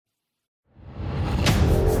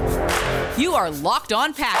You are Locked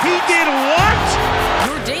On Packers. He did what?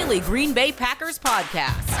 Your daily Green Bay Packers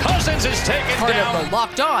podcast. Cousins is taken Part down. of the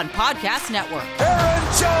Locked On Podcast Network. Aaron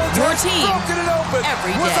Jones Your has team broken it open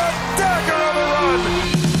every with day. a dagger of a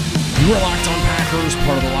run. You are Locked On Packers,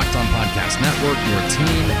 part of the Locked On Podcast Network, your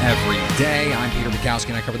team every day. I'm Peter Bukowski,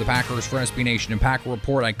 and I cover the Packers for SB Nation and Packer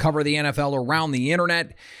Report. I cover the NFL around the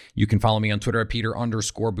internet. You can follow me on Twitter at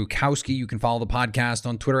Peter_Bukowski. You can follow the podcast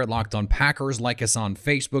on Twitter at Locked On Packers. Like us on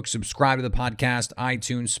Facebook. Subscribe to the podcast,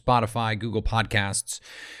 iTunes, Spotify, Google Podcasts.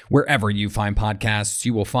 Wherever you find podcasts,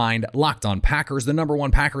 you will find Locked On Packers, the number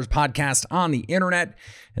one Packers podcast on the internet,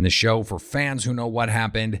 and the show for fans who know what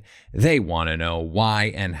happened. They want to know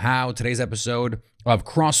why and how. Today's episode of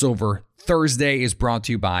Crossover Thursday is brought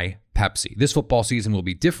to you by Pepsi. This football season will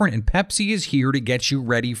be different, and Pepsi is here to get you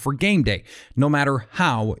ready for game day, no matter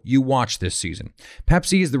how you watch this season.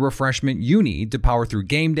 Pepsi is the refreshment you need to power through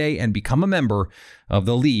game day and become a member of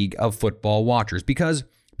the League of Football Watchers, because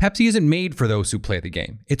Pepsi isn't made for those who play the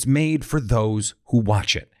game. It's made for those who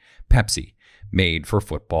watch it. Pepsi, made for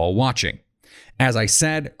football watching. As I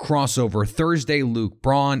said, Crossover Thursday, Luke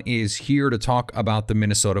Braun is here to talk about the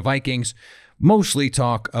Minnesota Vikings, mostly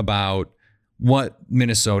talk about what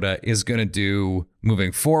Minnesota is going to do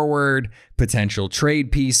moving forward, potential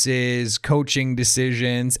trade pieces, coaching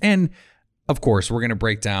decisions, and of course, we're going to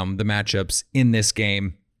break down the matchups in this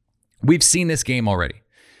game. We've seen this game already,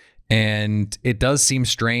 and it does seem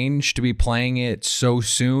strange to be playing it so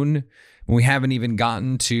soon. We haven't even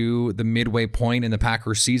gotten to the midway point in the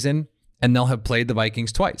Packers season, and they'll have played the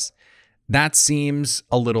Vikings twice. That seems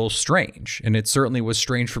a little strange, and it certainly was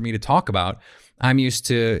strange for me to talk about. I'm used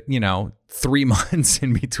to, 3 months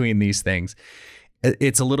in between these things.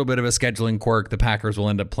 It's a little bit of a scheduling quirk. The Packers will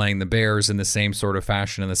end up playing the Bears in the same sort of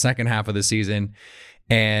fashion in the second half of the season.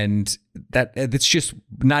 And that it's just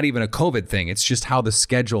not even a COVID thing. It's just how the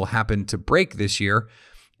schedule happened to break this year.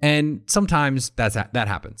 And sometimes that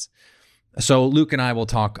happens. So Luke and I will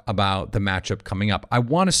talk about the matchup coming up. I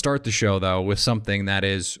want to start the show, though, with something that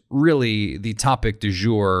is really the topic du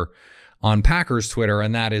jour on Packers Twitter,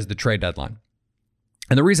 and that is the trade deadline.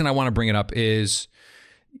 And the reason I want to bring it up is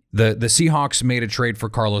the Seahawks made a trade for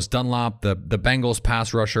Carlos Dunlap, the Bengals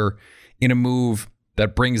pass rusher, in a move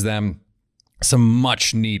that brings them some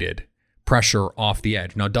much needed pressure off the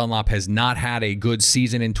edge. Now, Dunlap has not had a good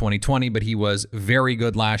season in 2020, but he was very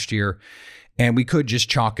good last year. And we could just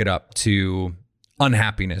chalk it up to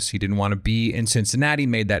unhappiness. He didn't want to be in Cincinnati,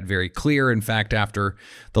 made that very clear. In fact, after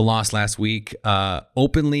the loss last week,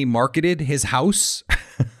 openly marketed his house.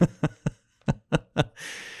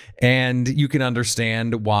 And you can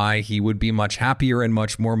understand why he would be much happier and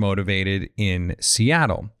much more motivated in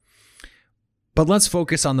Seattle. But let's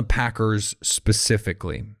focus on the Packers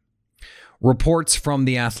specifically. Reports from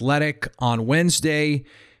The Athletic on Wednesday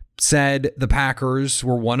said the Packers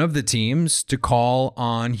were one of the teams to call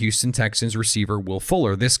on Houston Texans receiver Will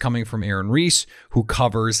Fuller. This coming from Aaron Reese, who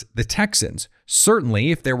covers the Texans.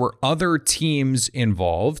 Certainly, if there were other teams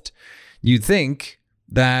involved, you'd think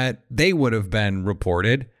that they would have been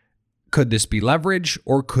reported. Could this be leverage,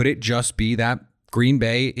 or could it just be that Green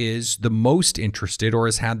Bay is the most interested or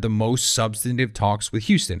has had the most substantive talks with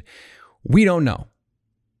Houston? We don't know.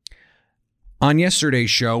 On yesterday's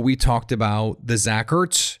show, we talked about the Zach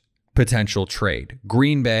Ertz potential trade.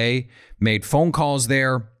 Green Bay made phone calls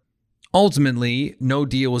there. Ultimately, no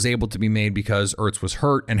deal was able to be made because Ertz was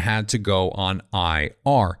hurt and had to go on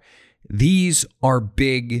IR. These are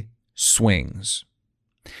big swings.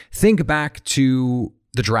 Think back to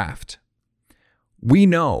the draft. We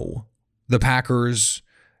know the Packers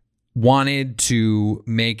wanted to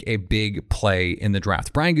make a big play in the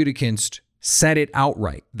draft. Brian Gutekunst said it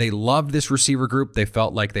outright. They loved this receiver group. They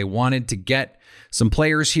felt like they wanted to get some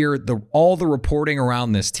players here. All the reporting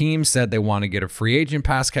around this team said they want to get a free agent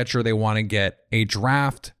pass catcher. They want to get a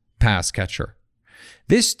draft pass catcher.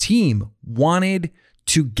 This team wanted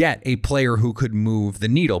to get a player who could move the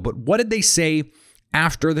needle. But what did they say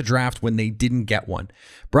after the draft when they didn't get one?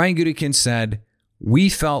 Brian Gutekunst said, "We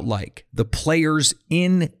felt like the players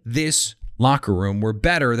in this locker room were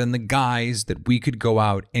better than the guys that we could go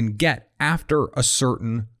out and get after a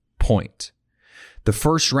certain point." The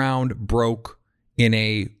first round broke in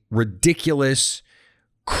a ridiculous,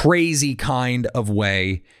 crazy kind of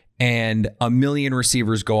way, and a million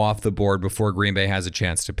receivers go off the board before Green Bay has a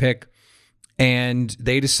chance to pick. And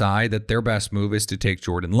they decide that their best move is to take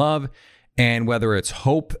Jordan Love, and whether it's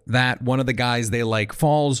hope that one of the guys they like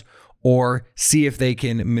falls, or see if they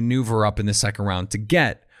can maneuver up in the second round to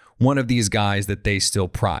get one of these guys that they still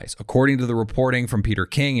prize. According to the reporting from Peter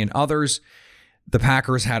King and others, the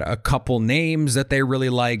Packers had a couple names that they really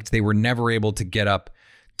liked. They were never able to get up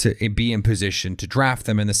to be in position to draft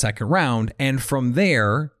them in the second round. And from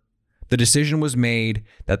there, the decision was made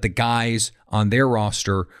that the guys on their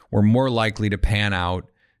roster were more likely to pan out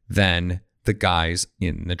than the guys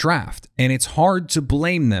in the draft. And it's hard to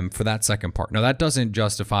blame them for that second part. Now, that doesn't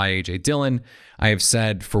justify A.J. Dillon. I have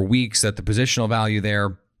said for weeks that the positional value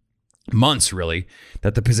there, months really,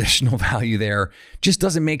 that the positional value there just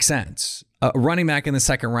doesn't make sense. Running back in the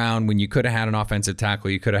second round when you could have had an offensive tackle,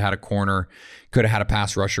 you could have had a corner, could have had a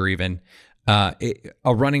pass rusher even. A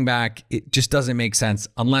running back, it just doesn't make sense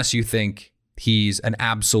unless you think he's an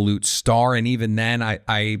absolute star. And even then,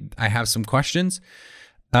 I have some questions.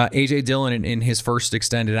 A.J. Dillon in his first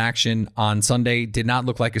extended action on Sunday did not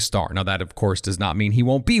look like a star. Now, that, of course, does not mean he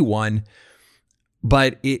won't be one,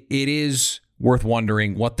 but it is worth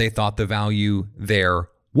wondering what they thought the value there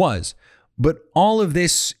was. But all of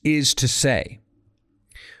this is to say,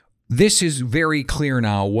 this is very clear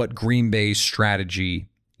now what Green Bay's strategy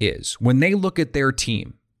is. When they look at their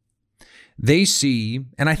team, they see,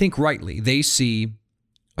 and I think rightly, they see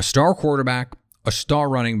a star quarterback, a star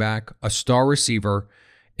running back, a star receiver,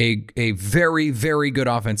 a very, very good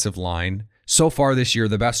offensive line. So far this year,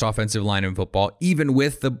 the best offensive line in football, even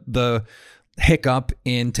with the hiccup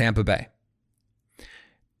in Tampa Bay.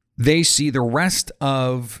 They see the rest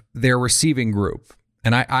of their receiving group,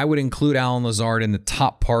 and I would include Allen Lazard in the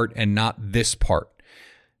top part and not this part.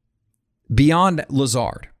 Beyond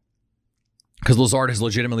Lazard, because Lazard has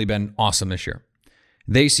legitimately been awesome this year,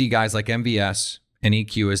 they see guys like MVS and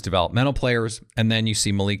EQ as developmental players, and then you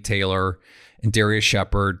see Malik Taylor and Darius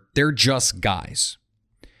Shepard. They're just guys.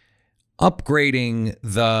 Upgrading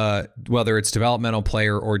the, whether it's developmental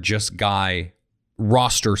player or just guy,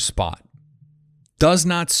 roster spot does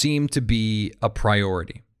not seem to be a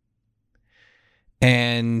priority.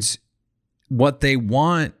 And what they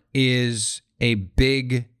want is a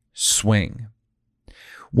big swing.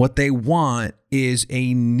 What they want is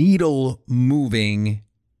a needle moving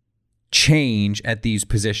change at these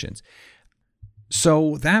positions.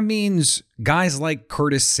 So that means guys like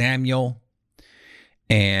Curtis Samuel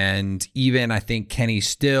and even I think Kenny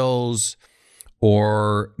Stills,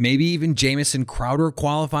 or maybe even Jamison Crowder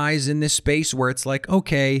qualifies in this space where it's like,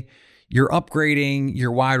 okay, you're upgrading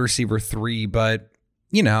your wide receiver 3, but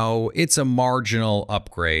it's a marginal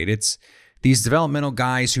upgrade. It's these developmental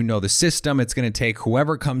guys who know the system. It's going to take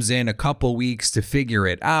whoever comes in a couple weeks to figure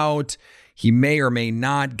it out. He may or may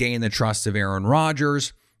not gain the trust of Aaron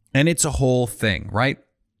Rodgers, and it's a whole thing, right?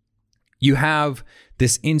 You have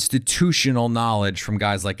this institutional knowledge from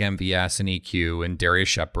guys like MVS and EQ and Darius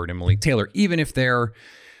Shepard and Malik Taylor, even if they're,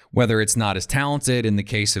 whether it's not as talented in the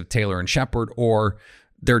case of Taylor and Shepard, or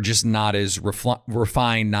they're just not as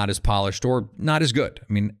refined, not as polished, or not as good.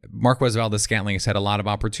 I mean, Marquez Valdes-Scantling has had a lot of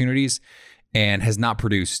opportunities and has not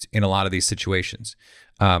produced in a lot of these situations.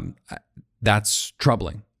 That's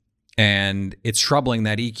troubling. And it's troubling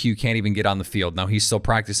that EQ can't even get on the field. Now, he's still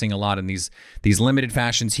practicing a lot in these limited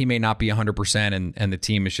fashions. He may not be 100%, and the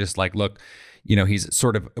team is just like, look, he's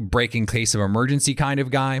sort of a breaking case of emergency kind of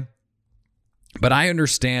guy. But I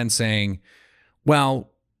understand saying,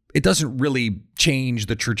 well, it doesn't really change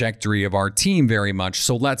the trajectory of our team very much,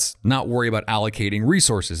 so let's not worry about allocating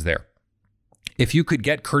resources there. If you could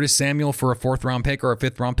get Curtis Samuel for a 4th-round pick or a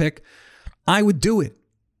 5th-round pick, I would do it.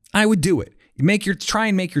 Try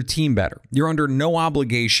and make your team better. You're under no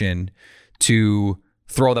obligation to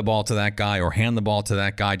throw the ball to that guy or hand the ball to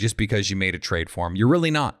that guy just because you made a trade for him. You're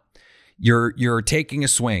really not. You're taking a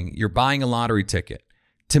swing. You're buying a lottery ticket.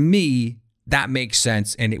 To me, that makes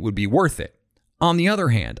sense and it would be worth it. On the other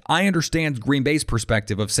hand, I understand Green Bay's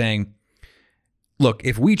perspective of saying, look,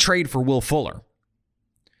 if we trade for Will Fuller,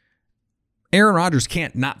 Aaron Rodgers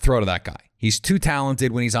can't not throw to that guy. He's too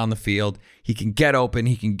talented when he's on the field. He can get open.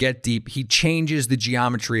 He can get deep. He changes the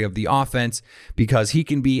geometry of the offense because he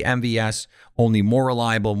can be MVS, only more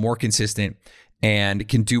reliable, more consistent, and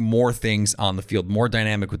can do more things on the field, more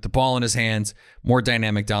dynamic with the ball in his hands, more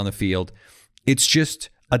dynamic down the field. It's just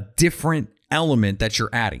a different element that you're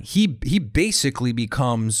adding. He basically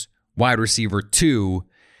becomes wide receiver 2,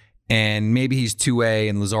 and maybe he's 2A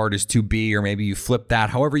and Lazard is 2B, or maybe you flip that.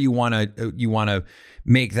 However you want to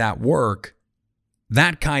make that work.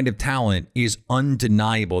 That kind of talent is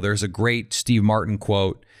undeniable. There's a great Steve Martin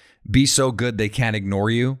quote, "Be so good they can't ignore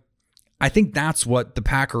you." I think that's what the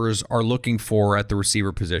Packers are looking for at the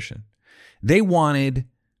receiver position. They wanted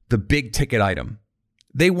the big ticket item.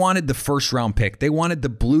 They wanted the 1st-round pick. They wanted the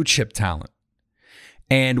blue chip talent.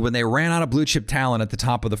 And when they ran out of blue chip talent at the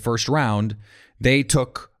top of the 1st round, they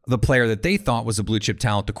took the player that they thought was a blue chip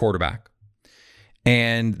talent, the quarterback.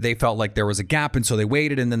 And they felt like there was a gap, and so they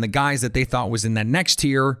waited. And then the guys that they thought was in that next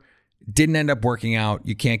tier didn't end up working out.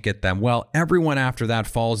 You can't get them. Well, everyone after that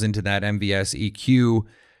falls into that MVS EQ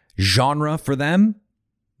genre for them.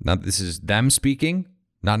 Now, this is them speaking,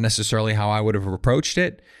 not necessarily how I would have approached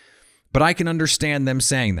it, but I can understand them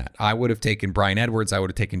saying that. I would have taken Bryan Edwards. I would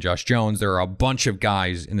have taken Josh Jones. There are a bunch of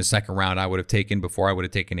guys in the second round I would have taken before I would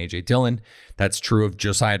have taken A.J. Dillon. That's true of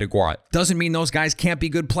Josiah DeGuara. Doesn't mean those guys can't be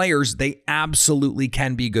good players. They absolutely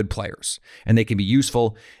can be good players, and they can be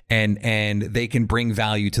useful, and they can bring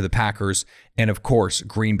value to the Packers. And of course,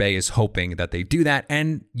 Green Bay is hoping that they do that,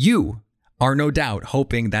 and you are no doubt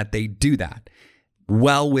hoping that they do that.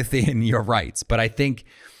 Well within your rights. But I think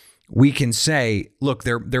we can say, look,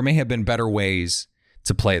 there may have been better ways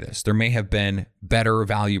to play this. There may have been better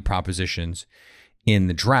value propositions in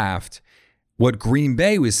the draft. What Green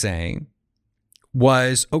Bay was saying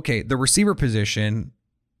was, okay, the receiver position,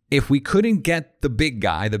 if we couldn't get the big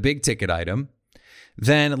guy, the big ticket item,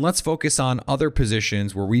 then let's focus on other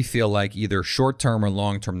positions where we feel like either short-term or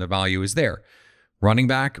long-term the value is there. Running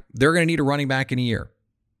back, they're going to need a running back in a year.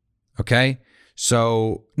 Okay?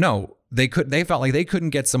 So, no, they felt like they couldn't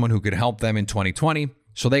get someone who could help them in 2020.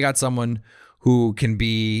 So they got someone who can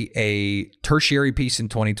be a tertiary piece in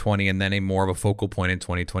 2020 and then a more of a focal point in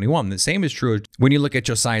 2021. The same is true when you look at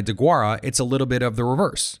Josiah DeGuara. It's a little bit of the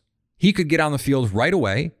reverse. He could get on the field right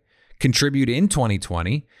away, contribute in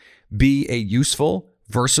 2020, be a useful,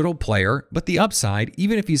 versatile player, but the upside,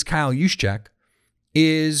 even if he's Kyle Juszczyk,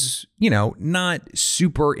 is, not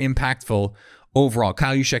super impactful overall.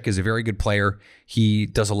 Kyle Juszczyk is a very good player. He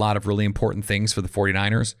does a lot of really important things for the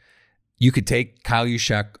 49ers. You could take Kyle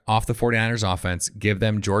Juszczyk off the 49ers offense, give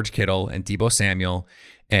them George Kittle and Deebo Samuel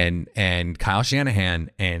and Kyle Shanahan,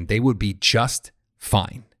 and they would be just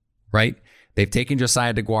fine, right? They've taken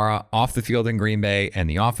Josiah DeGuara off the field in Green Bay, and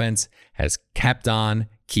the offense has kept on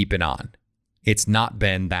keeping on. It's not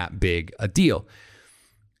been that big a deal.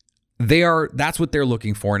 That's what they're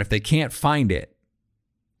looking for, and if they can't find it,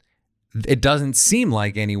 it doesn't seem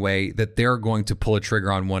like anyway that they're going to pull a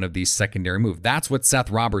trigger on one of these secondary moves. That's what Seth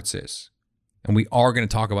Roberts is. And we are going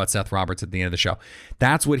to talk about Seth Roberts at the end of the show.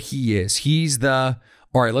 That's what he is. He's all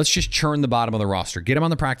right, let's just churn the bottom of the roster, get him on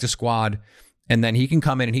the practice squad, and then he can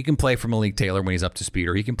come in and he can play for Malik Taylor when he's up to speed,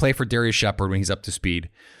 or he can play for Darius Shepard when he's up to speed.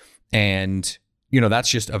 And, that's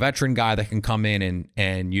just a veteran guy that can come in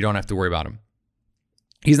and you don't have to worry about him.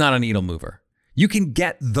 He's not a needle mover. You can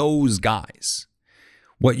get those guys.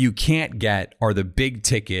 What you can't get are the big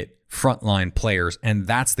ticket frontline players, and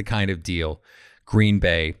that's the kind of deal Green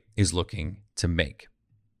Bay is looking to make.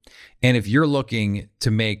 And if you're looking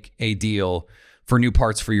to make a deal for new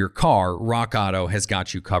parts for your car, Rock Auto has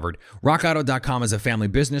got you covered. RockAuto.com is a family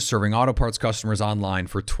business serving auto parts customers online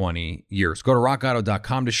for 20 years. Go to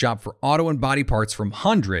RockAuto.com to shop for auto and body parts from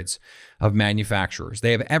hundreds of manufacturers.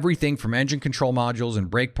 They have everything from engine control modules and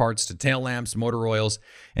brake parts to tail lamps, motor oils,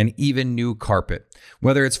 and even new carpet.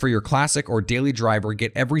 Whether it's for your classic or daily driver,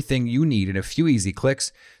 get everything you need in a few easy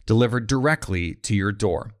clicks delivered directly to your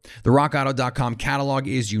door. The RockAuto.com catalog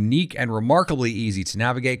is unique and remarkably easy to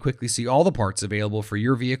navigate. Quickly see all the parts available for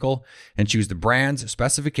your vehicle and choose the brands,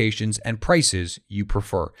 specifications, and prices you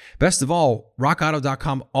prefer. Best of all,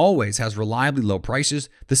 RockAuto.com always has reliably low prices,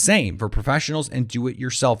 the same for professionals and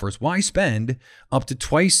do-it-yourselfers. Why spend up to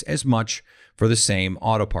twice as much for the same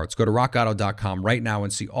auto parts? Go to rockauto.com right now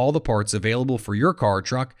and see all the parts available for your car or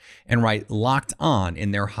truck and write Locked On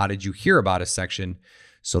in their How Did You Hear About Us section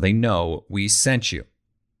so they know we sent you.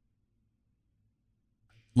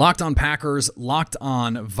 Locked On Packers, Locked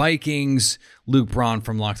On Vikings. Luke Braun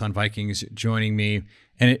from Locked On Vikings joining me.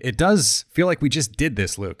 And it does feel like we just did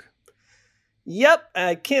this, Luke. Yep,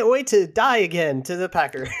 I can't wait to die again to the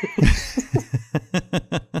Packers.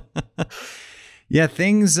 Yeah,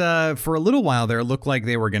 things for a little while there looked like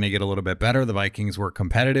they were going to get a little bit better. The Vikings were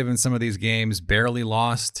competitive in some of these games, barely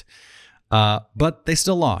lost, but they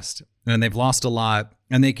still lost, and they've lost a lot,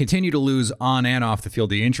 and they continue to lose on and off the field.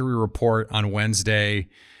 The injury report on Wednesday,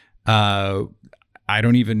 I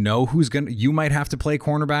don't even know who's going to – you might have to play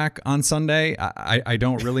cornerback on Sunday. I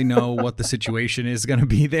don't really know what the situation is going to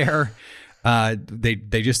be there.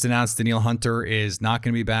 They just announced Danielle Hunter is not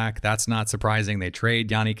going to be back. That's not surprising. They trade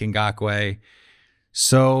Yannick Ngakoue.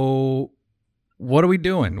 So what are we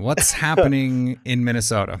doing? What's happening in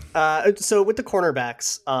Minnesota? So with the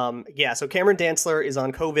cornerbacks, so Cameron Dantzler is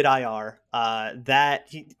on COVID IR. That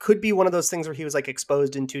he could be one of those things where he was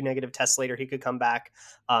exposed in 2 negative tests later. He could come back.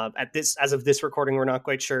 As of this recording, we're not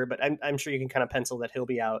quite sure, but I'm sure you can kind of pencil that he'll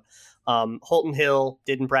be out. Holton Hill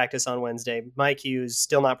didn't practice on Wednesday. Mike Hughes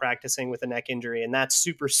still not practicing with a neck injury, and that's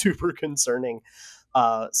super, super concerning.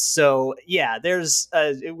 There's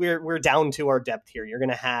we're down to our depth here. You're going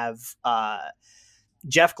to have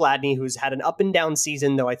Jeff Gladney, who's had an up and down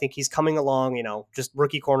season, though I think he's coming along, just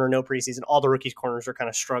rookie corner, no preseason. All the rookie corners are kind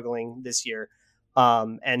of struggling this year.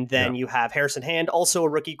 And then you have Harrison Hand, also a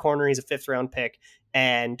rookie corner. He's a 5th round pick.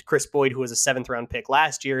 And Chris Boyd, who was a 7th round pick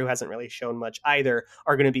last year, who hasn't really shown much either,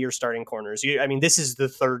 are going to be your starting corners. This is the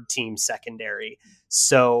third team secondary.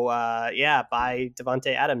 So, buy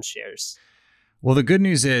Davante Adams shares. Well, the good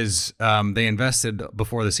news is they invested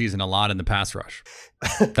before the season a lot in the pass rush.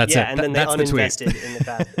 That's it. And then they uninvested in the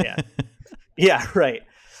pass. Yeah. Yeah, right.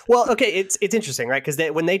 Well, okay, it's interesting, right? Because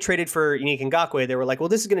when they traded for Yannick Ngakoue, they were like, well,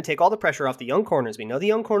 this is going to take all the pressure off the young corners. We know the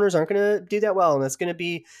young corners aren't going to do that well, and that's going to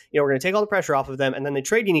be, we're going to take all the pressure off of them. And then they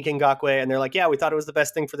trade Yannick Ngakoue, and they're like, yeah, we thought it was the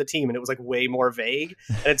best thing for the team, and it was like way more vague.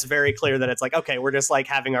 And it's very clear that it's like, okay, we're just like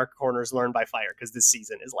having our corners learn by fire because this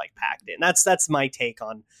season is like packed in. That's my take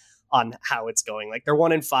on how it's going. Like, they're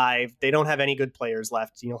 1-5. They don't have any good players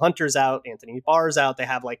left. Hunter's out, Anthony Barr's out. They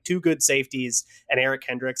have like 2 good safeties and Eric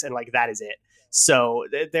Kendricks, and like that is it. So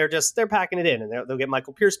they're packing it in, and they'll get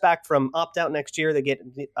Michael Pierce back from opt-out next year. They get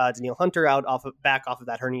Danielle Hunter back off of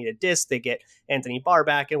that herniated disc. They get Anthony Barr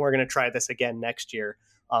back, and we're going to try this again next year.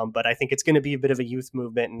 But I think it's going to be a bit of a youth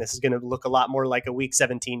movement, and this is going to look a lot more like a Week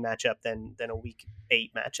 17 matchup than a Week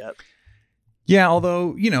 8 matchup. Yeah,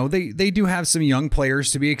 although, they do have some young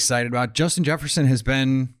players to be excited about. Justin Jefferson has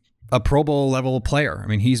been a Pro Bowl level player. I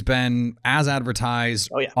mean, he's been as advertised,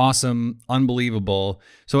 awesome, unbelievable.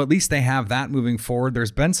 So at least they have that moving forward.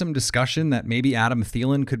 There's been some discussion that maybe Adam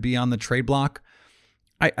Thielen could be on the trade block.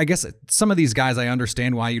 I guess some of these guys, I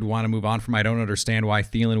understand why you'd want to move on from. I don't understand why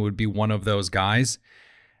Thielen would be one of those guys.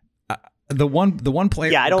 The one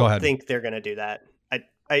player. Yeah, I don't think they're going to do that.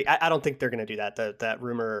 I don't think they're going to do that. That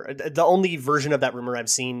rumor, the only version of that rumor I've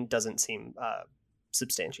seen doesn't seem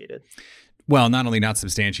substantiated. Well, not only not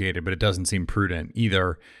substantiated, but it doesn't seem prudent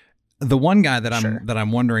either. The one guy that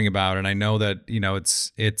I'm wondering about, and I know that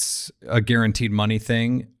it's a guaranteed money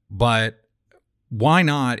thing, but why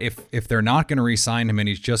not, if they're not going to re-sign him and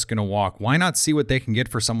he's just going to walk, why not see what they can get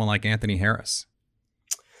for someone like Anthony Harris?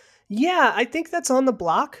 Yeah, I think that's on the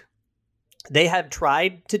block. They have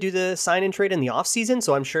tried to do the sign and trade in the offseason,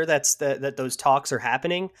 so I'm sure that those talks are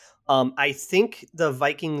happening. I think the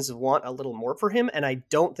Vikings want a little more for him, and I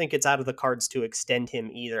don't think it's out of the cards to extend him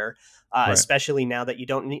either, especially now that you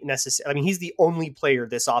don't necessarily... I mean, he's the only player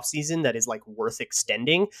this offseason that is like worth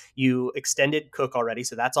extending. You extended Cook already,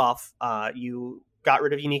 so that's off. You got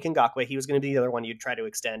rid of Yannick Ngakoue. He was going to be the other one you'd try to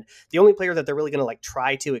extend. The only player that they're really going to like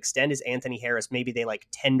try to extend is Anthony Harris. Maybe they like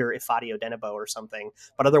tender Ifeadi Odenigbo or something,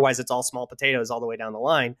 but otherwise it's all small potatoes all the way down the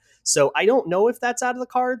line. So I don't know if that's out of the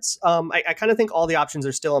cards. I kind of think all the options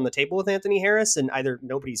are still on the table with Anthony Harris, and either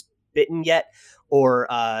nobody's bitten yet, or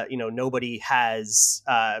nobody has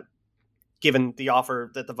given the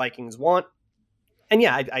offer that the Vikings want. And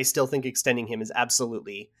yeah, I still think extending him is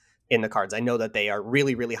absolutely in the cards. I know that they are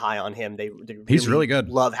really, really high on him. He's really good.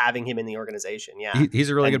 Love having him in the organization. Yeah, he's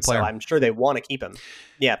a really good player. So I'm sure they want to keep him.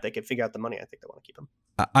 Yeah, if they could figure out the money, I think they want to keep him.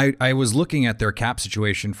 I was looking at their cap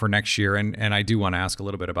situation for next year, and I do want to ask a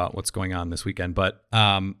little bit about what's going on this weekend. But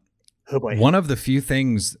one of the few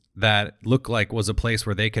things that looked like was a place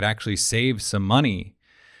where they could actually save some money.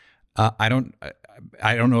 I don't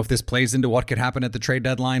know if this plays into what could happen at the trade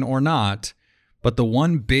deadline or not. But the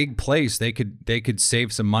one big place they could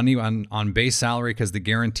save some money on base salary because the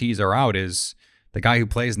guarantees are out is the guy who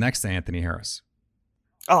plays next to Anthony Harris.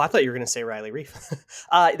 Oh, I thought you were going to say Riley Reif.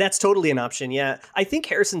 That's totally an option. Yeah, I think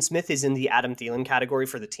Harrison Smith is in the Adam Thielen category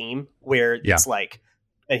for the team, where it's like,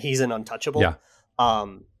 and he's an untouchable. Yeah.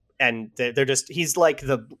 And he's like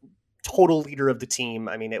the total leader of the team.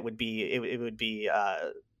 I mean, it would be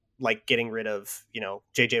like getting rid of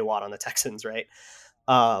JJ Watt on the Texans, right?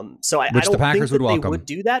 So I don't the Packers think that would they would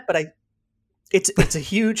do that, but it's a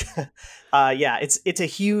huge, it's a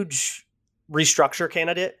huge restructure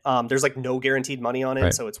candidate. There's like no guaranteed money on it.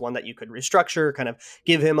 Right. So it's one that you could restructure, kind of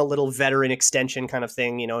give him a little veteran extension kind of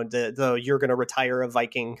thing. The you're going to retire a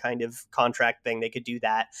Viking kind of contract thing. They could do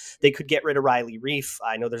that. They could get rid of Riley Reif.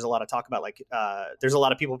 I know there's a lot of talk about there's a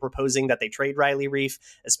lot of people proposing that they trade Riley Reif,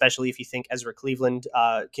 especially if you think Ezra Cleveland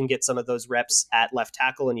can get some of those reps at left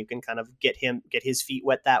tackle, and you can kind of get his feet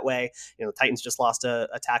wet that way. The Titans just lost a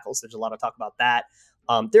tackle, so there's a lot of talk about that.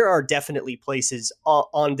 There are definitely places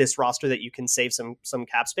on this roster that you can save some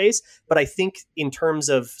cap space. But I think in terms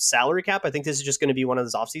of salary cap, I think this is just going to be one of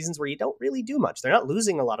those off seasons where you don't really do much. They're not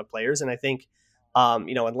losing a lot of players. And I think,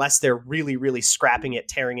 unless they're really, really scrapping it,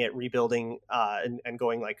 tearing it, rebuilding, and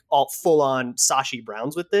going like all full on Sashi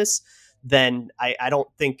Browns with this, then I don't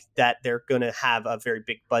think that they're going to have a very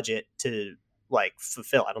big budget to like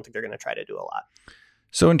fulfill. I don't think they're going to try to do a lot.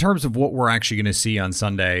 So in terms of what we're actually going to see on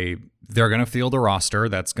Sunday, they're going to field a roster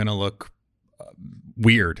that's going to look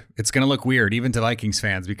weird. It's going to look weird even to Vikings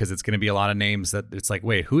fans because it's going to be a lot of names that it's like,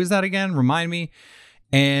 wait, who is that again? Remind me.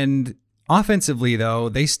 And offensively, though,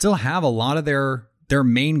 they still have a lot of their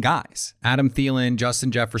main guys. Adam Thielen,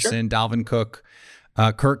 Justin Jefferson, sure. Dalvin Cook,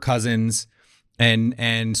 Kirk Cousins,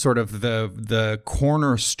 and sort of the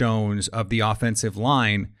cornerstones of the offensive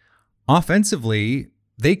line. Offensively,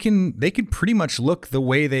 they can pretty much look the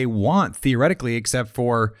way they want theoretically, except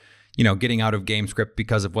for, getting out of game script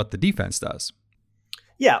because of what the defense does.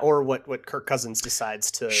 Yeah, or what Kirk Cousins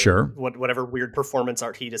decides to, sure, whatever weird performance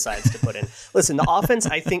art he decides to put in. Listen, the offense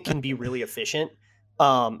I think can be really efficient.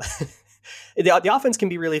 The offense can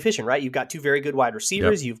be really efficient, right? You've got two very good wide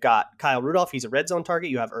receivers. Yep. You've got Kyle Rudolph. He's a red zone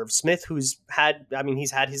target. You have Irv Smith, he's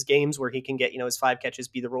had his games where he can get, his 5 catches,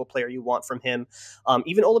 be the role player you want from him.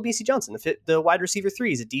 Even Olabisi Johnson, the wide receiver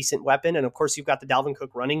 3, is a decent weapon. And of course, you've got the Dalvin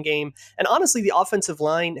Cook running game. And honestly, the offensive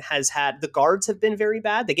line the guards have been very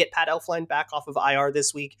bad. They get Pat Elflein back off of IR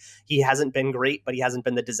this week. He hasn't been great, but he hasn't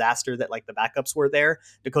been the disaster that the backups were there.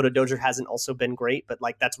 Dakota Dozier hasn't also been great, but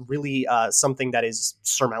that's really something that is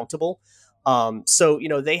surmountable. So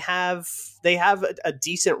they have a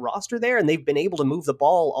decent roster there, and they've been able to move the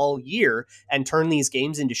ball all year and turn these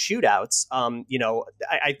games into shootouts.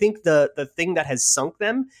 I think the thing that has sunk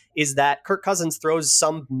them is that Kirk Cousins throws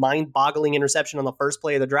some mind-boggling interception on the first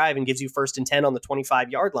play of the drive and gives you 1st and 10 on the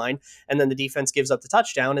 25-yard line, and then the defense gives up the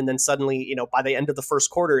touchdown, and then suddenly, by the end of the first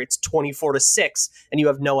quarter, it's 24-6, and you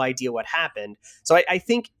have no idea what happened. So I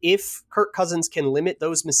think if Kirk Cousins can limit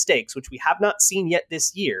those mistakes, which we have not seen yet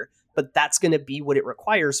this year, but that's going to be what it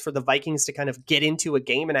requires for the Vikings to kind of get into a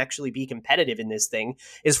game and actually be competitive in this thing,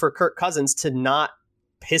 is for Kirk Cousins to not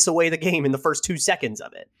piss away the game in the first 2 seconds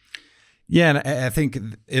of it. Yeah, and I think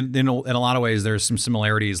in a lot of ways, there's some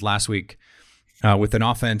similarities last week with an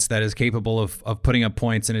offense that is capable of putting up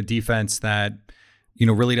points and a defense that,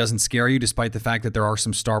 really doesn't scare you, despite the fact that there are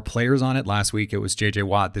some star players on it. Last week, it was J.J.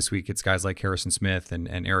 Watt. This week, it's guys like Harrison Smith and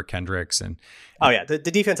Eric Kendricks. The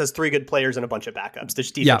defense has 3 good players and a bunch of backups. This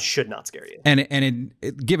defense should not scare you. And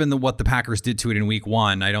given what the Packers did to it in week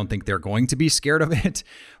 1, I don't think they're going to be scared of it.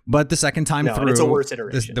 But the second time through, it's a worse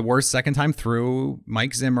iteration. The worst second time through,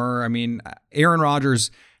 Mike Zimmer. I mean, Aaron Rodgers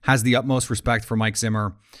has the utmost respect for Mike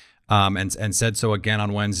Zimmer. And said so again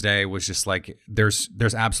on Wednesday, was just there's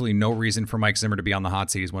absolutely no reason for Mike Zimmer to be on the hot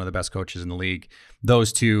seat. He's one of the best coaches in the league.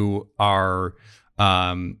 Those two are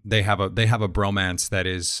they have a bromance that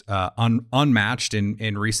is unmatched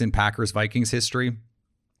in recent Packers Vikings history.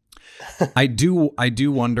 I do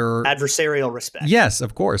wonder, adversarial respect. Yes,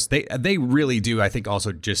 of course. They really do. I think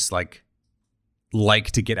also just like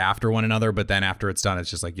to get after one another, but then after it's done, it's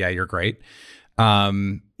just yeah, you're great.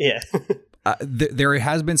 Yeah. There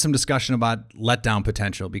has been some discussion about letdown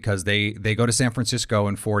potential because they go to San Francisco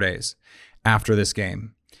in 4 days after this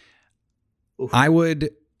game. Oof. I would.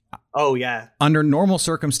 Oh, yeah. Under normal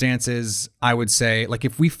circumstances, I would say,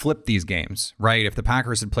 if we flip these games, right? If the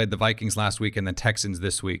Packers had played the Vikings last week and the Texans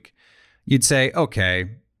this week, you'd say, okay,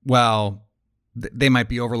 well, they might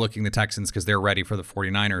be overlooking the Texans because they're ready for the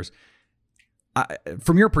 49ers.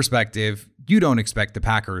 From your perspective, you don't expect the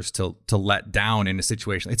Packers to let down in a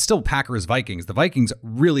situation. It's still Packers-Vikings. The Vikings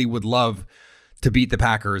really would love to beat the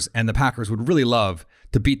Packers, and the Packers would really love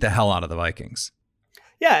to beat the hell out of the Vikings.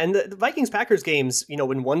 Yeah, and the Vikings-Packers games,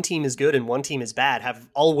 when one team is good and one team is bad, have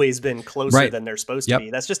always been closer than they're supposed to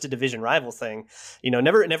be. That's just a division rival thing.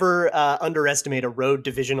 Never underestimate a road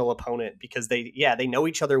divisional opponent because they know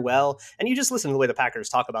each other well. And you just listen to the way the Packers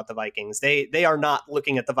talk about the Vikings. They are not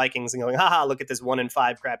looking at the Vikings and going, haha, look at this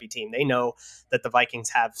 1-5 crappy team. They know that the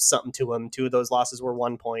Vikings have something to them. 2 of those losses were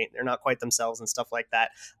 1 point. They're not quite themselves and stuff like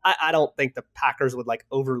that. I don't think the Packers would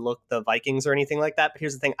overlook the Vikings or anything like that. But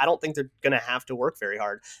here's the thing. I don't think they're going to have to work very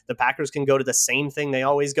hard. The Packers can go to the same thing they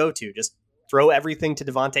always go to. Just throw everything to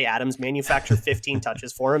Devontae Adams, manufacture 15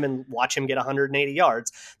 touches for him, and watch him get 180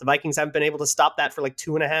 yards. The Vikings haven't been able to stop that for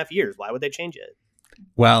 2.5 years. Why would they change it?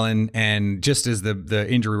 Well, and just as the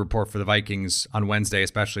injury report for the Vikings on Wednesday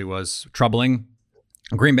especially was troubling,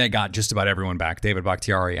 Green Bay got just about everyone back. David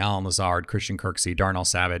Bakhtiari, Alan Lazard, Christian Kirksey, Darnell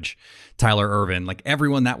Savage, Tyler Ervin,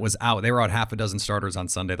 everyone that was out. They were out half a dozen starters on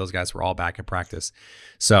Sunday. Those guys were all back at practice.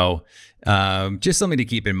 So just something to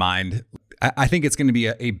keep in mind. I think it's going to be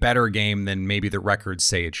a better game than maybe the records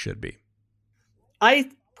say it should be. I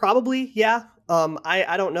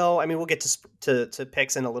don't know. I mean, we'll get to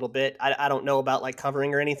picks in a little bit. I don't know about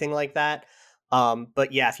covering or anything like that.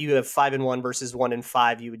 But yeah, if you have 5-1 versus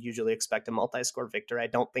 1-5, you would usually expect a multi-score victory. I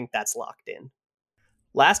don't think that's locked in.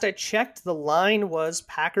 Last I checked, the line was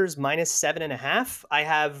Packers -7.5. I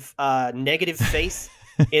have negative faith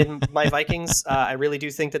in my Vikings. I really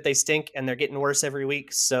do think that they stink, and they're getting worse every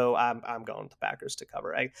week. So I'm going with the Packers to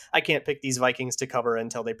cover. I can't pick these Vikings to cover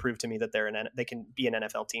until they prove to me that they can be an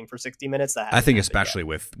NFL team for 60 minutes. I think especially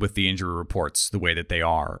with the injury reports the way that they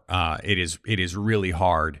are, it is really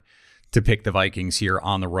hard to pick the Vikings here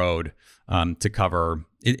on the road to cover.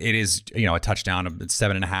 It is, a touchdown of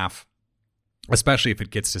 7.5. Especially if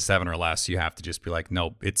it gets to 7 or less, you have to just be like,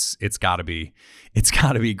 nope, it's got to be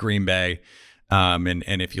Green Bay.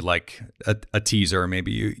 And if you like a teaser,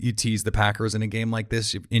 maybe you tease the Packers in a game like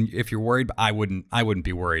this. If you're worried, but I wouldn't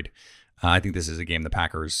be worried. I think this is a game the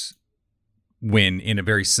Packers win in a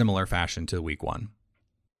very similar fashion to Week 1.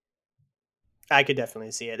 I could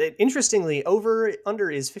definitely see it. Interestingly,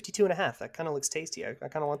 under is 52.5. That kind of looks tasty. I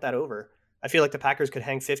kind of want that over. I feel like the Packers could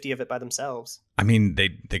hang 50 of it by themselves. I mean,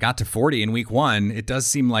 they got to 40 in Week 1. It does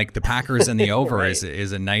seem like the Packers and the over right.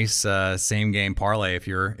 is a nice same game parlay if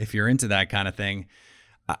you're into that kind of thing.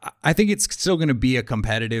 I think it's still going to be a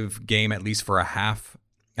competitive game, at least for a half.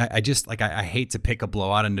 I just I hate to pick a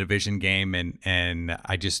blowout in a division game, and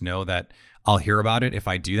I just know that I'll hear about it if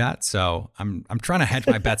I do that. So I'm trying to hedge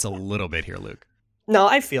my bets a little bit here, Luke. No,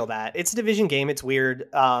 I feel that. It's a division game. It's weird.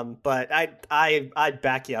 But I'd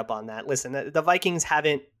back you up on that. Listen, the Vikings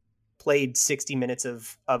haven't played 60 minutes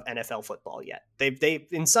of NFL football yet. They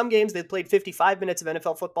in some games they've played 55 minutes of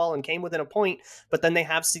NFL football and came within a point, but then they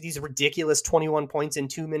have these ridiculous 21 points in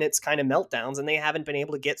 2 minutes kind of meltdowns, and they haven't been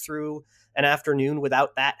able to get through an afternoon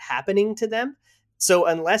without that happening to them. So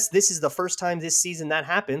unless this is the first time this season that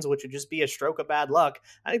happens, which would just be a stroke of bad luck,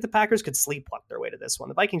 I think the Packers could sleepwalk their way to this one.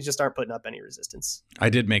 The Vikings just aren't putting up any resistance.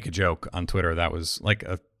 I did make a joke on Twitter that was like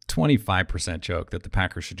a 25% joke that the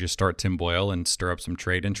Packers should just start Tim Boyle and stir up some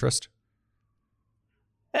trade interest.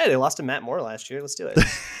 Hey, they lost to Matt Moore last year. Let's do it.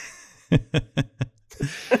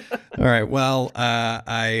 All right. Well,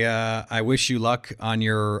 I wish you luck on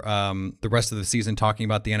your the rest of the season talking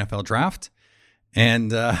about the NFL draft.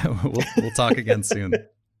 And we'll talk again soon.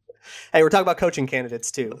 Hey, we're talking about coaching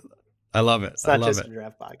candidates too. I love it. It's not just a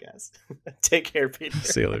draft podcast. Take care, Peter.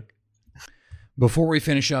 See you, Luke. Before we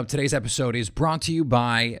finish up, today's episode is brought to you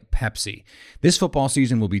by Pepsi. This football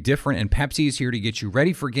season will be different, and Pepsi is here to get you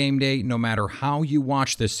ready for game day no matter how you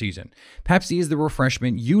watch this season. Pepsi is the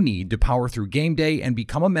refreshment you need to power through game day and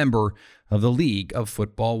become a member of the League of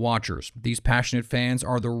Football Watchers. These passionate fans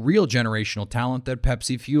are the real generational talent that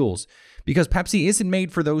Pepsi fuels. Because Pepsi isn't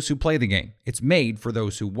made for those who play the game. It's made for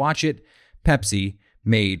those who watch it. Pepsi,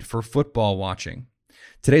 made for football watching.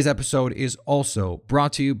 Today's episode is also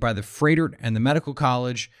brought to you by the Froedtert and the Medical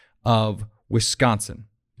College of Wisconsin.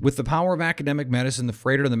 With the power of academic medicine, the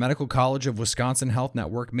Froedtert and the Medical College of Wisconsin Health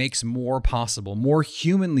Network makes more possible, more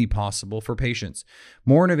humanly possible for patients.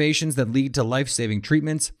 More innovations that lead to life-saving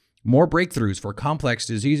treatments, more breakthroughs for complex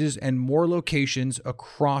diseases, and more locations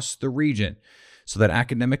across the region, so that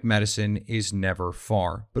academic medicine is never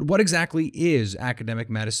far. But what exactly is academic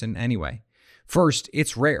medicine anyway? First,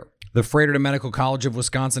 it's rare. The Froedtert and Medical College of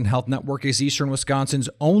Wisconsin Health Network is Eastern Wisconsin's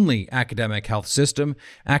only academic health system.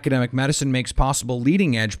 Academic medicine makes possible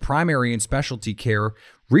leading-edge primary and specialty care,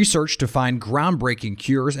 research to find groundbreaking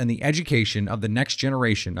cures, and the education of the next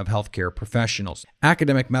generation of healthcare professionals.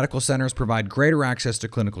 Academic medical centers provide greater access to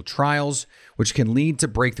clinical trials, which can lead to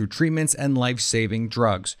breakthrough treatments and life-saving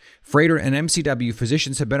drugs. Froedtert and MCW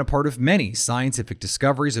physicians have been a part of many scientific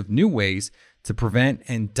discoveries of new ways to prevent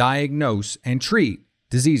and diagnose and treat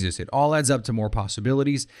diseases. It all adds up to more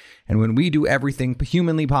possibilities, and when we do everything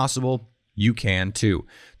humanly possible, you can too.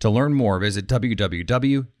 To learn more, visit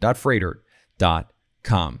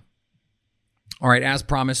www.froedtert.com. All right, as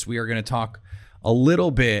promised, we are going to talk a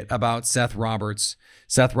little bit about Seth Roberts.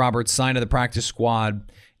 Seth Roberts signed to the practice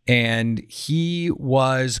squad, and he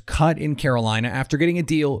was cut in Carolina after getting a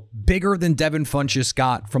deal bigger than Devin Funchess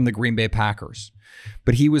got from the Green Bay Packers.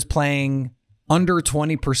 But he was playing under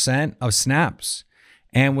 20% of snaps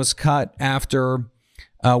and was cut after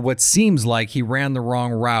what seems like he ran the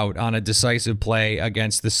wrong route on a decisive play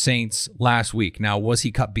against the Saints last week. Now, was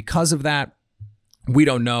he cut because of that? We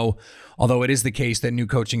don't know, although it is the case that new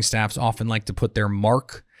coaching staffs often like to put their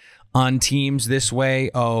mark on teams this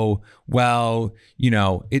way. Oh, well,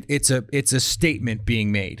 it's a statement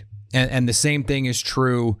being made. And the same thing is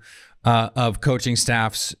true of coaching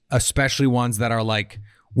staffs, especially ones that are like,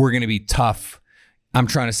 we're going to be tough. I'm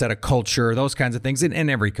trying to set a culture, those kinds of things. And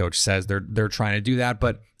every coach says they're trying to do that.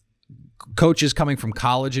 But coaches coming from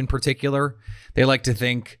college in particular, they like to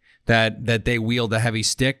think that they wield a heavy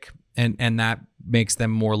stick, and that makes them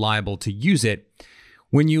more liable to use it.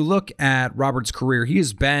 When you look at Roberts' career, he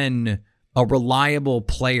has been a reliable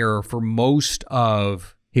player for most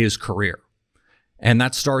of his career. And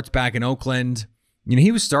that starts back in Oakland.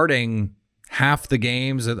 he was starting half the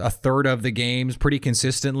games, a third of the games pretty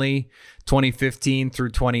consistently, 2015 through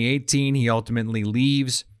 2018. He ultimately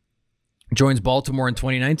leaves, joins Baltimore in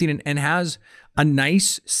 2019 and has a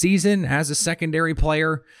nice season as a secondary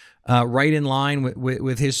player, right in line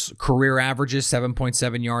with his career averages,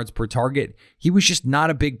 7.7 yards per target. He was just not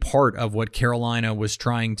a big part of what Carolina was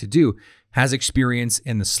trying to do. Has experience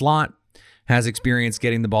in the slot, has experience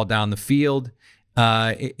getting the ball down the field,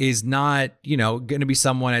 is not, going to be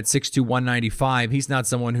someone at 6'2", 195. He's not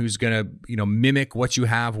someone who's going to, mimic what you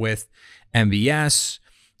have with MVS,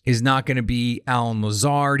 is not going to be Allen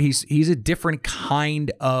Lazard. He's a different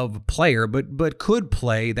kind of player, but could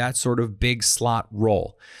play that sort of big slot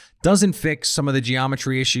role. Doesn't fix some of the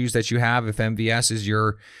geometry issues that you have if MVS is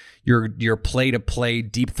your play-to-play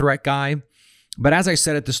deep threat guy. But as I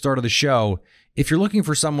said at the start of the show, if you're looking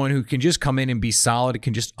for someone who can just come in and be solid,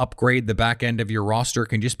 can just upgrade the back end of your roster,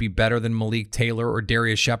 can just be better than Malik Taylor or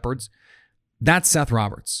Darius Shepard, that's Seth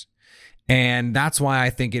Roberts. And that's why I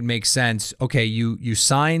think it makes sense. Okay, you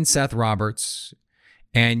sign Seth Roberts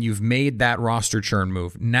and you've made that roster churn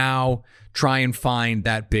move. Now try and find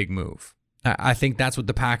that big move. I think that's what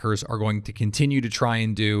the Packers are going to continue to try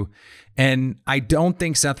and do. And I don't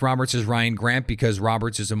think Seth Roberts is Ryan Grant because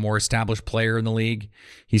Roberts is a more established player in the league.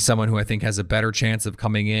 He's someone who I think has a better chance of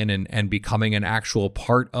coming in and becoming an actual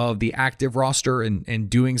part of the active roster and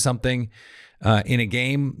doing something in a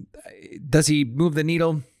game. Does he move the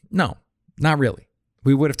needle? No, not really.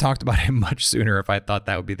 We would have talked about him much sooner if I thought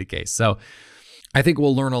that would be the case. So I think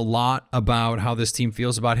we'll learn a lot about how this team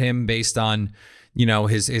feels about him based on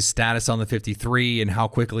his status on the 53 and how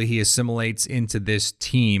quickly he assimilates into this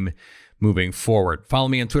team moving forward. Follow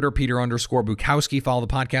me on Twitter, Peter_Bukowski. Follow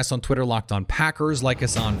the podcast on Twitter, Locked On Packers. Like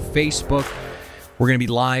us on Facebook. We're going to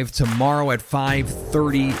be live tomorrow at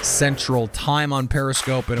 5:30 Central Time on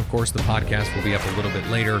Periscope. And of course, the podcast will be up a little bit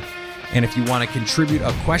later. And if you want to contribute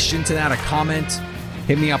a question to that, a comment,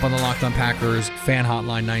 hit me up on the Locked On Packers fan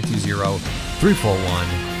hotline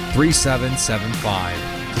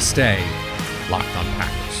 920-341-3775 to stay Locked On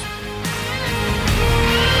Packers.